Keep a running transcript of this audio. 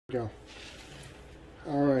Go.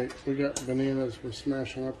 Alright, we got bananas we're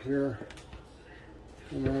smashing up here.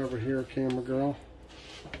 And right over here, camera girl.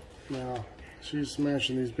 Now, she's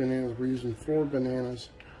smashing these bananas. We're using 4 bananas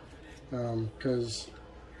because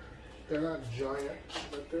they're not giant,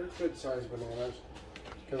 but they're good sized bananas.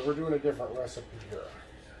 Because we're doing a different recipe here.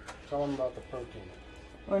 Tell them about the protein.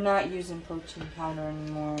 We're not using protein powder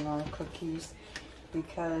anymore in our cookies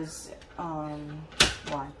because,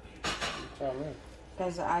 why? Tell me.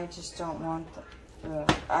 Because I just don't want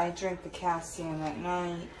I drink the calcium at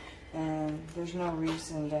night, and there's no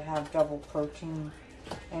reason to have double protein.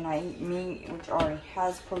 And I eat meat, which already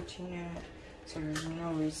has protein in it, so there's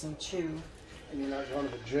no reason to. And you're not going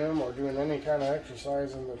to the gym or doing any kind of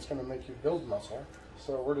exercise and that's going to make you build muscle.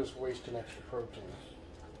 So we're just wasting extra protein.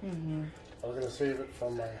 Mm-hmm. I'm going to save it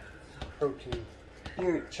from my protein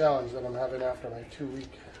challenge that I'm having after my 2-week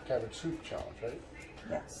cabbage soup challenge, right?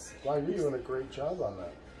 Yes. Wow, you're doing a great job on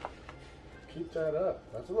that. Keep that up.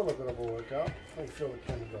 That's a little bit of a workout. I feel the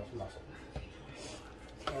Candy Girl's muscle.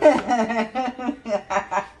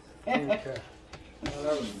 Okay. Now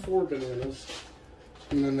that was 4 bananas.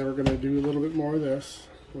 And then we're going to do a little bit more of this,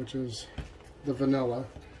 which is the vanilla.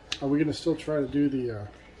 Are we going to still try to do the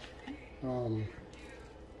oh,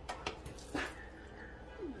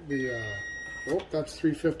 that's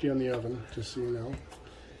 350 on the oven, just so you know.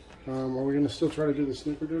 Are we going to still try to do the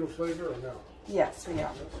snickerdoodle flavor or no? Yes, we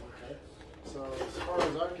are. Okay. So as far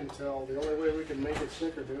as I can tell, the only way we can make it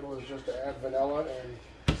snickerdoodle is just to add vanilla and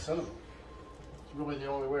cinnamon. It's really the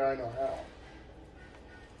only way I know how.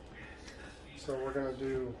 So we're going to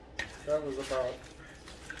do, that was about,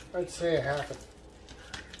 I'd say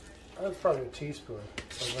that's probably a teaspoon of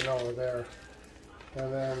vanilla there.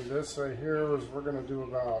 And then this right here is, we're going to do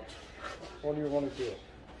about, what do you want to do?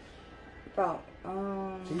 About,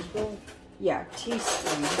 teaspoon? Yeah,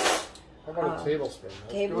 teaspoon. How about a tablespoon?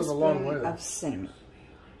 Tablespoon goes a long way, of cinnamon.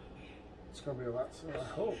 It's going to be a lot, so I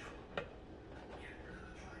hope.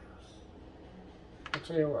 I'll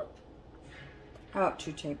tell you what. How about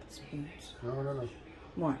 2 tablespoons? No.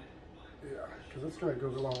 1. Yeah, because it's going to go a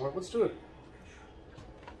long way. Let's do it.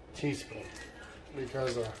 Teaspoon.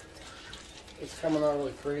 Because it's coming out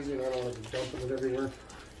really crazy and I don't want to be dumping it everywhere.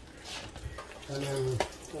 And then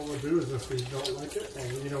what we'll do is if we don't like it,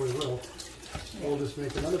 and you know we will, we'll just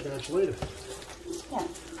make another batch later. Yeah.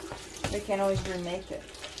 We can always remake it.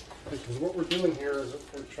 Because what we're doing here is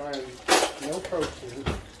we're trying no protein.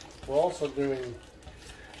 We're also doing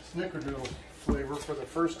snickerdoodle flavor for the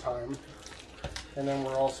first time. And then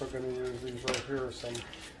we're also going to use these right here, some...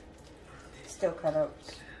 Still cut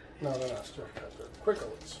oats. No, they're not still cut. They're quick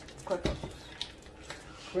oats. Quick oats.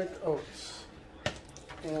 Quick oats.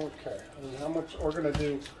 Okay. And how much we're going to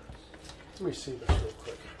do... Let me see this real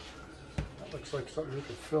quick. That looks like something you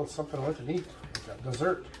could fill something with and eat. Like a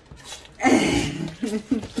dessert.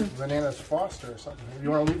 Bananas Foster or something.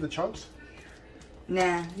 You want to leave the chunks?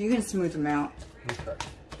 Nah, you can smooth them out. Okay.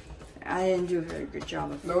 I didn't do a very good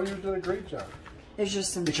job of it. No, you did a great job. There's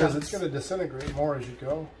just some because chunks. It's going to disintegrate more as you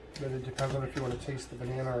go. But it depends on if you want to taste the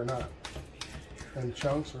banana or not. In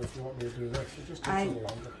chunks, or if you want me to do this. It just takes a little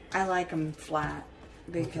longer. I like them flat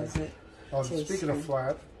because it tastes speaking good. of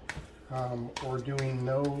flat, we're doing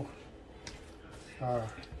no...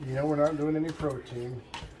 you know we're not doing any protein,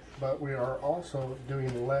 but we are also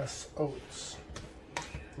doing less oats.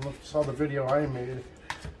 If you saw the video I made,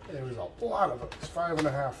 it was a lot of oats,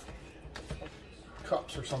 5.5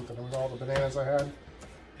 cups or something. It was all the bananas I had, and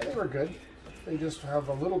they were good. They just have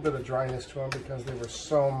a little bit of dryness to them because there was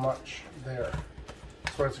so much there.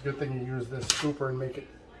 So it's a good thing you use this scooper and make it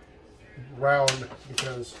round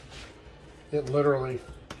because it literally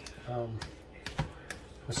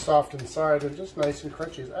was soft inside and just nice and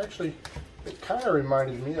crunchy. Actually, it kind of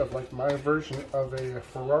reminded me of like my version of a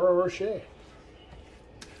Ferrero Rocher.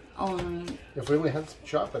 If we only had some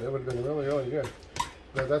chocolate, it would have been really, really good.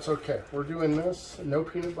 But that's okay. We're doing this, no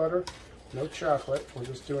peanut butter, no chocolate. We're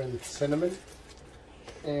just doing cinnamon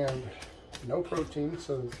and no protein,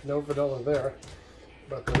 so no vanilla there.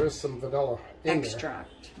 But there is some vanilla in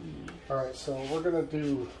extract. There. All right, so we're gonna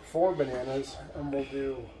do 4 bananas, and we'll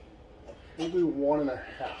do 1.5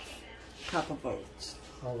 cup of oats.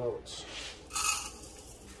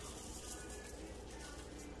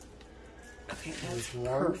 Okay, that's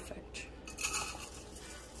perfect.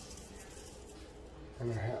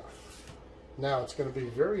 1.5. Now it's going to be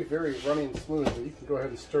very, very running smoothly. You can go ahead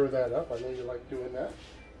and stir that up. I know you like doing that.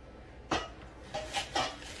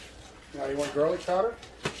 Now you want garlic powder?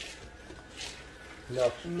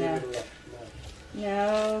 No.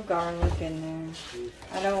 No garlic in there.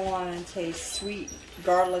 I don't want to taste sweet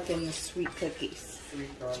garlic in the sweet cookies.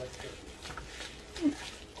 Sweet garlic cookies.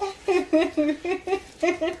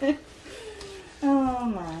 Oh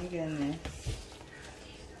my goodness.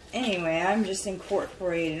 Anyway, I'm just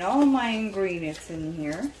incorporating all my ingredients in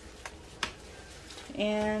here.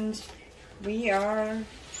 And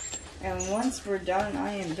once we're done,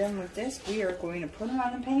 I am done with this, we are going to put them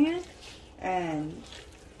on the pan and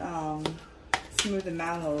smooth them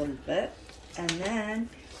out a little bit. And then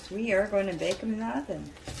we are going to bake them in the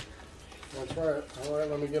oven. That's right. All right,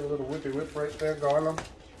 let me get a little whippy whip right there going on.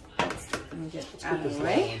 Let me get Let's out get of this the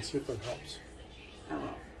out way. and see if it helps.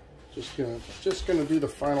 Oh. Just gonna do the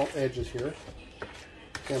final edges here.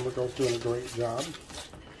 Camera Girl's doing a great job.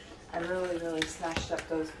 I really smashed up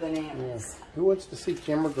those bananas. Yeah. Who wants to see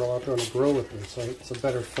Camera Girl out there on the grill with me? So it's a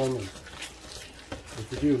better filming. If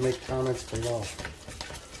you do, make comments below.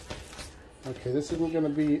 Okay, this isn't gonna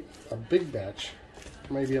be a big batch.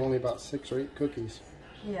 Maybe only about 6 or 8 cookies.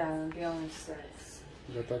 Yeah, it'll be only 6.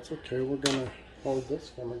 But that's okay. We're gonna hold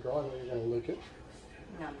this, Camera Girl. I know you're gonna lick it.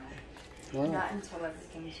 No. Wow. Not until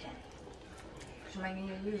everything's done. Because you might need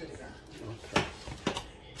to use it again. Okay.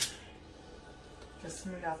 To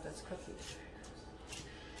smooth out those cookies.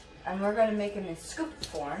 And we're going to make them in scoop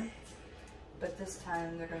form, but this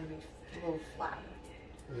time they're going to be a little flatter.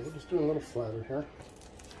 Yeah, we're just doing a little flatter here.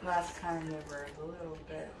 Last time they were a little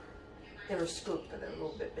bit, they were scooped, but they're a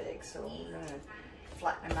little bit big, so we're going to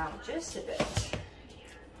flatten them out just a bit.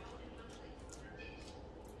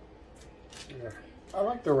 Yeah. I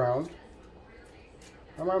like the round.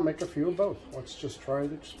 I might make a few of both. Let's just try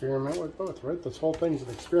to experiment with both, right? This whole thing's an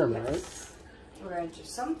experiment, Yes. right? We're going to do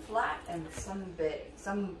some flat and some big,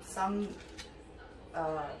 some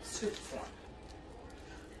scoop form.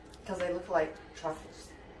 Because they look like truffles.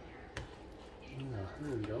 Yeah,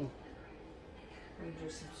 here we go. We do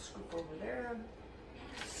some scoop over there.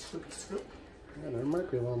 Scoopy scoop. Yeah, there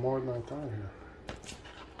might be a little more than I thought here.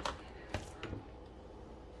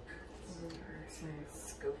 Some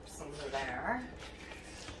scoops over there.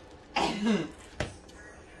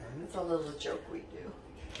 It's a little joke we do.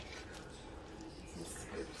 Some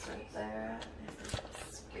scoops right there.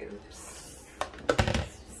 Scoops.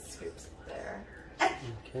 Scoops there.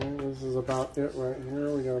 Okay, this is about it right here.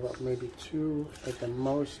 We got about maybe 2 at the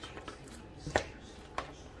most.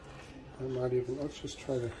 I might even, let's just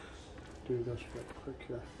try to do this real quick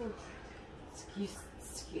here.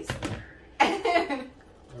 Excuse me. There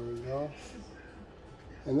we go.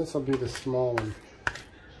 And this will be the small one.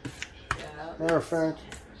 Yeah. Matter of fact,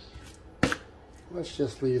 let's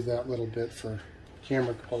just leave that little bit for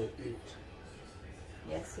Camera Girl to eat.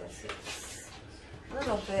 Yes. A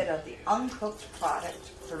little bit of the uncooked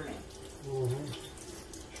product for me.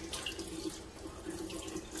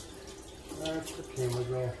 That's for Camera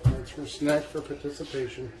Girl. That's her snack for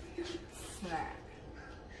participation. Snack.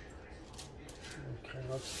 Okay,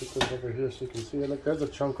 let's get this over here so you can see it. Look, there's a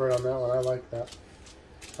chunk right on that one. I like that.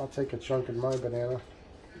 I'll take a chunk in my banana.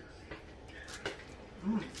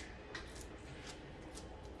 And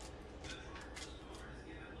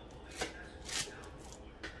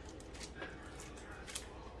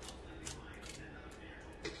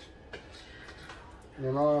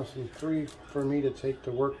then I'll have some 3 for me to take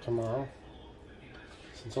to work tomorrow,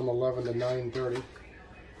 since I'm 11 to 9:30. That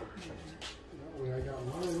way I got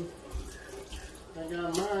mine.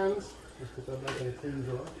 Let's put that back in the clean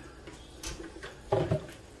drawer.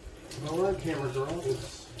 All right, Camera Girl,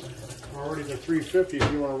 it's already the 350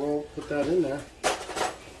 if you want to put that in there.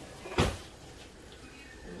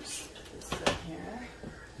 Just put this in here.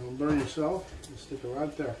 Don't burn yourself. Just stick it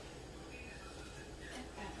right there.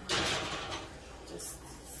 Just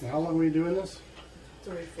And how long are we doing this?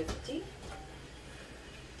 350.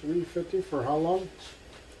 350 for how long?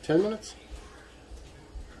 10 minutes?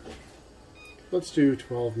 Let's do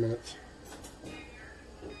 12 minutes.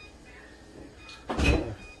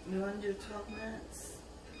 You want to do 12 minutes?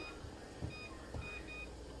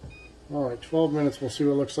 Alright, 12 minutes. We'll see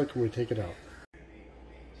what it looks like when we take it out.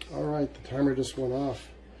 Alright, the timer just went off.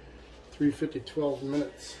 350, 12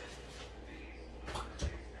 minutes.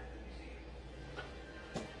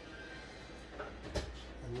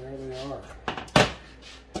 And there they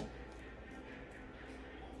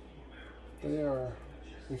are.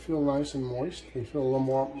 They feel nice and moist. They feel a lot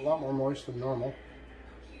more moist than normal.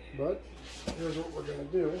 But here's what we're going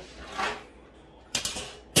to do.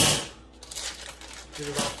 Get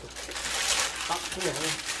it off the top pan.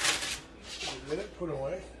 Get it put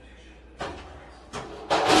away.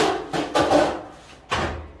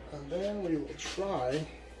 And then we will try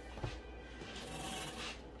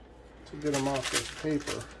to get them off this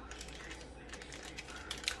paper.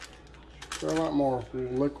 They're a lot more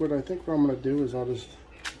liquid. I think what I'm going to do is I'll just,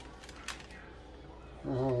 I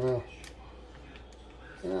don't know.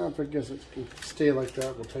 If I guess it can stay like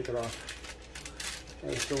that, we'll take it off.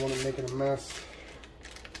 I just don't want to make it a mess.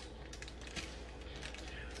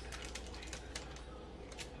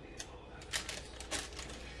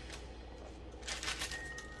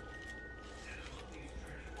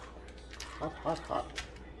 Hot, hot, hot.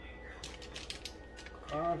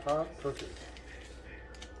 Hot, hot cookie.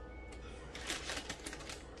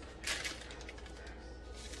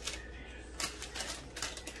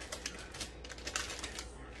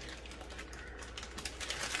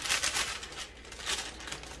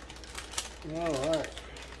 All right,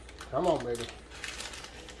 come on, baby.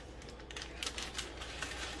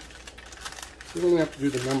 We don't have to do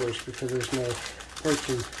the numbers because there's no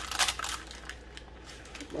protein.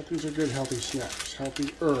 But these are good, healthy snacks.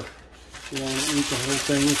 Healthier. You want to eat the whole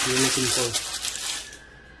thing if you're looking for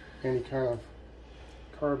any kind of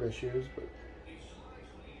carb issues, but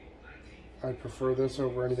I prefer this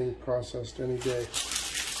over anything processed any day.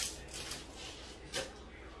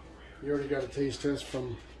 You already got a taste test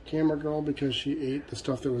from Camera Girl because she ate the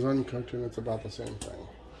stuff that was uncooked, and it's about the same thing.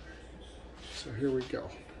 So here we go.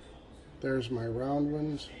 There's my round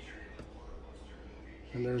ones,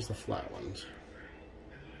 and there's the flat ones.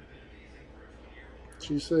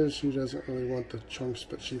 She says she doesn't really want the chunks,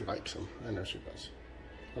 but she likes them. I know she does.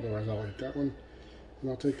 Otherwise, I'll eat that one, and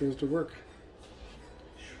I'll take those to work.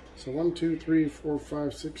 So 1, 2, 3, 4,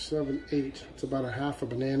 5, 6, 7, 8. It's about a half a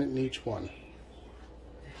banana in each one.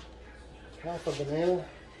 Half a banana,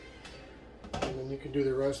 and then you can do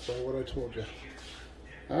the rest by what I told you.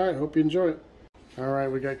 Alright, hope you enjoy it. Alright,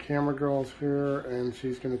 we got Camera Girls here, and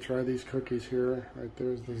she's going to try these cookies here. Right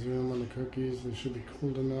there's the zoom on the cookies. They should be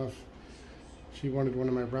cooled enough. She wanted one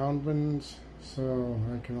of my round ones, so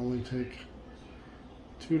I can only take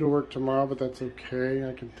 2 to work tomorrow, but that's okay.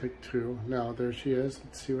 I can take 2. Now, there she is.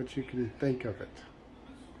 Let's see what you can think of it.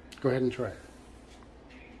 Go ahead and try it.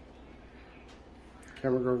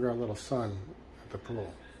 Camera Girl got a little sun at the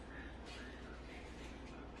pool.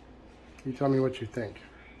 You tell me what you think.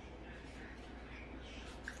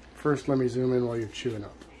 First, let me zoom in while you're chewing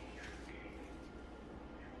up.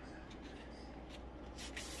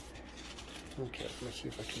 Okay, let's see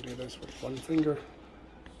if I can do this with one finger.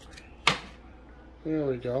 There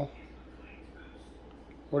we go.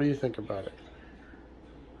 What do you think about it?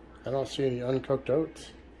 I don't see any uncooked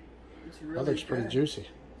oats. It's really that looks pretty juicy.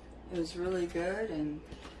 It was really good, and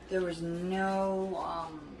there was no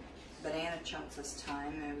banana chunks this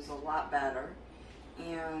time. It was a lot better,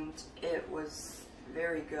 and it was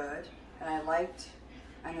very good. And I liked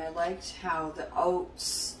how the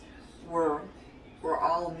oats were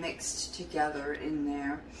all mixed together in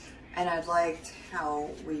there, and I liked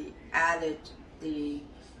how we added the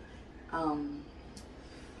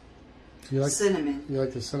cinnamon. You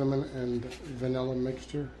like the cinnamon and vanilla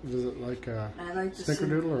mixture? Is it like a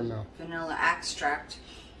snickerdoodle or no? Vanilla extract.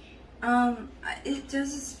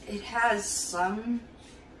 It has some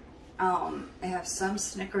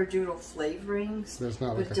snickerdoodle flavorings,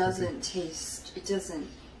 but it doesn't taste. It doesn't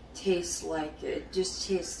taste like it. It just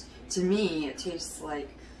tastes. To me, it tastes like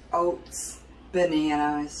oats,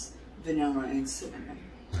 bananas, vanilla, and cinnamon.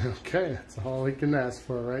 Okay, that's all we can ask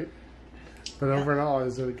for, right? But yeah. Overall,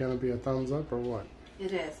 is it going to be a thumbs up or what?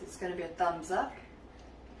 It is. It's going to be a thumbs up.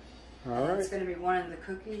 All right. It's going to be one of the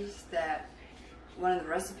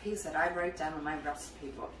recipes that I write down in my recipe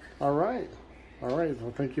book. All right. All right.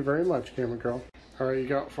 Well, thank you very much, Camera Girl. All right, you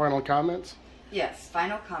got final comments? Yes,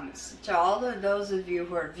 final comments. To all of those of you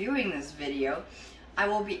who are viewing this video, I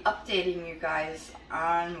will be updating you guys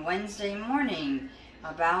on Wednesday morning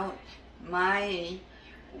about my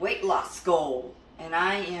weight loss goal. And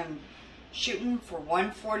I am shooting for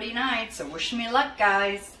 149, so wish me luck,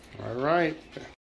 guys. All right.